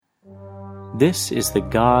This is the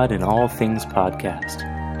God in All Things podcast,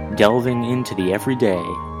 delving into the everyday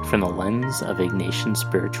from the lens of Ignatian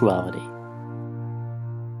spirituality.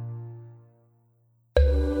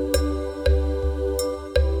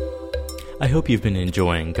 I hope you've been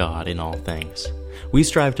enjoying God in All Things. We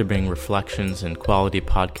strive to bring reflections and quality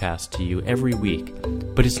podcasts to you every week,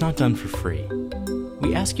 but it's not done for free.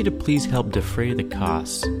 We ask you to please help defray the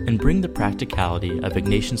costs and bring the practicality of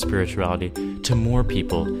Ignatian spirituality to more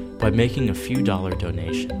people by making a few dollar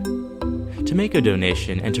donation. To make a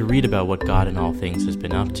donation and to read about what God in All Things has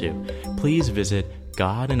been up to, please visit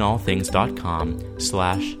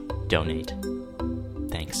godinallthings.com/donate.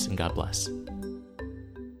 Thanks and God bless.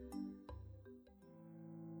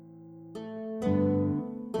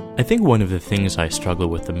 I think one of the things I struggle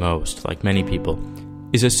with the most, like many people,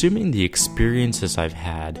 is assuming the experiences I've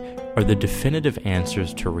had are the definitive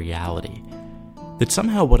answers to reality. That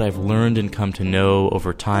somehow what I've learned and come to know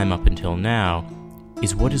over time up until now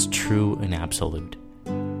is what is true and absolute.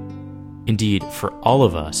 Indeed, for all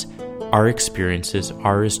of us, our experiences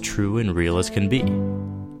are as true and real as can be.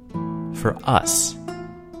 For us.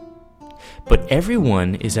 But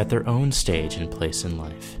everyone is at their own stage and place in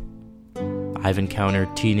life. I've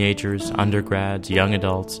encountered teenagers, undergrads, young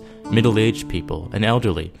adults, middle-aged people, and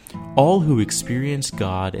elderly, all who experience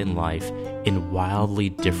God in life in wildly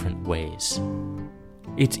different ways.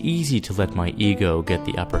 It's easy to let my ego get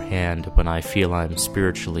the upper hand when I feel I'm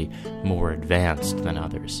spiritually more advanced than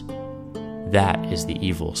others. That is the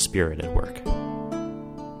evil spirit at work.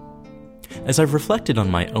 As I've reflected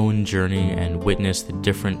on my own journey and witnessed the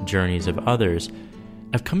different journeys of others,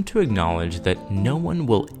 I've come to acknowledge that no one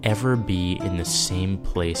will ever be in the same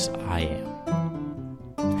place I am.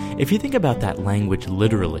 If you think about that language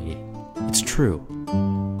literally, it's true.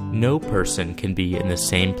 No person can be in the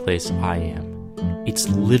same place I am. It's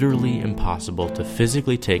literally impossible to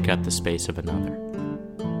physically take up the space of another.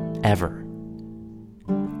 Ever.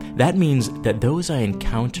 That means that those I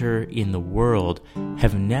encounter in the world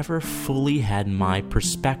have never fully had my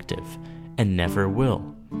perspective and never will.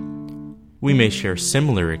 We may share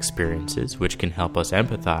similar experiences, which can help us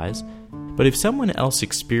empathize, but if someone else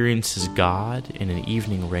experiences God in an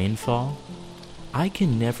evening rainfall, I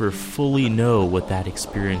can never fully know what that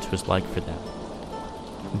experience was like for them.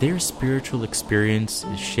 Their spiritual experience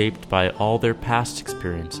is shaped by all their past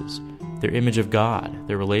experiences, their image of God,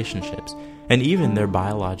 their relationships, and even their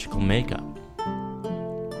biological makeup.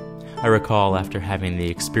 I recall after having the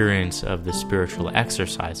experience of the spiritual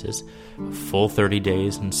exercises, a full 30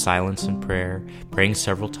 days in silence and prayer, praying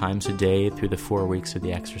several times a day through the 4 weeks of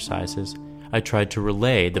the exercises, I tried to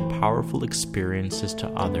relay the powerful experiences to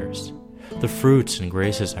others, the fruits and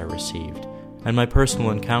graces I received, and my personal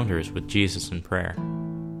encounters with Jesus in prayer.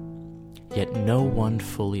 Yet no one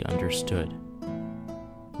fully understood.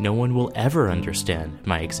 No one will ever understand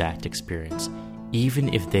my exact experience,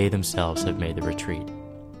 even if they themselves have made the retreat.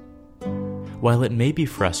 While it may be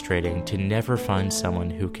frustrating to never find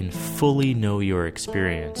someone who can fully know your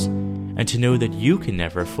experience, and to know that you can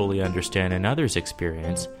never fully understand another's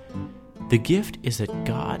experience, the gift is that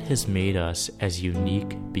God has made us as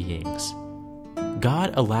unique beings.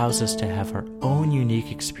 God allows us to have our own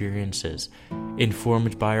unique experiences,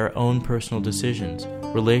 informed by our own personal decisions,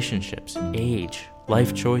 relationships, age,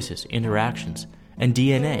 life choices, interactions, and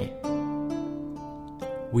DNA.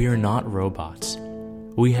 We are not robots.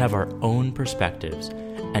 We have our own perspectives,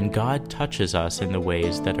 and God touches us in the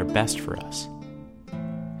ways that are best for us.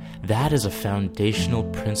 That is a foundational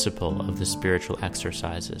principle of the spiritual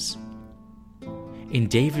exercises. In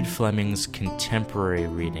David Fleming's contemporary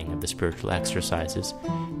reading of the spiritual exercises,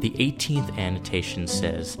 the 18th annotation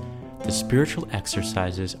says, "The spiritual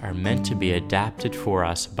exercises are meant to be adapted for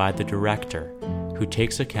us by the director, who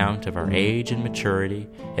takes account of our age and maturity,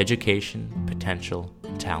 education, potential,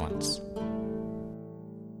 and talents."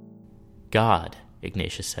 God,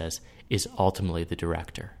 Ignatius says, is ultimately the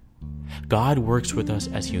director. God works with us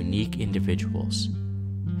as unique individuals.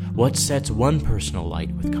 What sets one person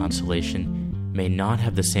alight with consolation may not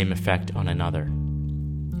have the same effect on another.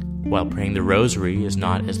 While praying the rosary is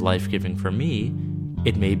not as life-giving for me,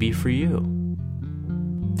 it may be for you.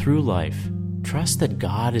 Through life, trust that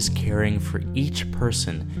God is caring for each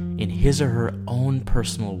person in his or her own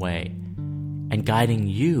personal way, and guiding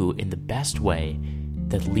you in the best way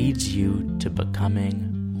that leads you to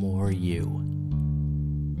becoming more you.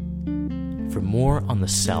 For more on the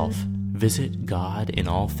self, visit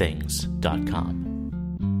godinallthings.com.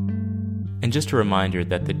 And just a reminder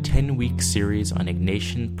that the 10-week series on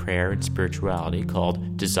Ignatian prayer and spirituality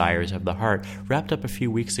called Desires of the Heart wrapped up a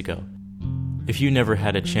few weeks ago. If you never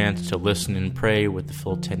had a chance to listen and pray with the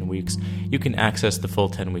full 10 weeks, you can access the full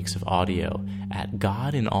 10 weeks of audio at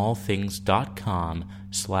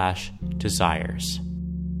godinallthings.com/desires.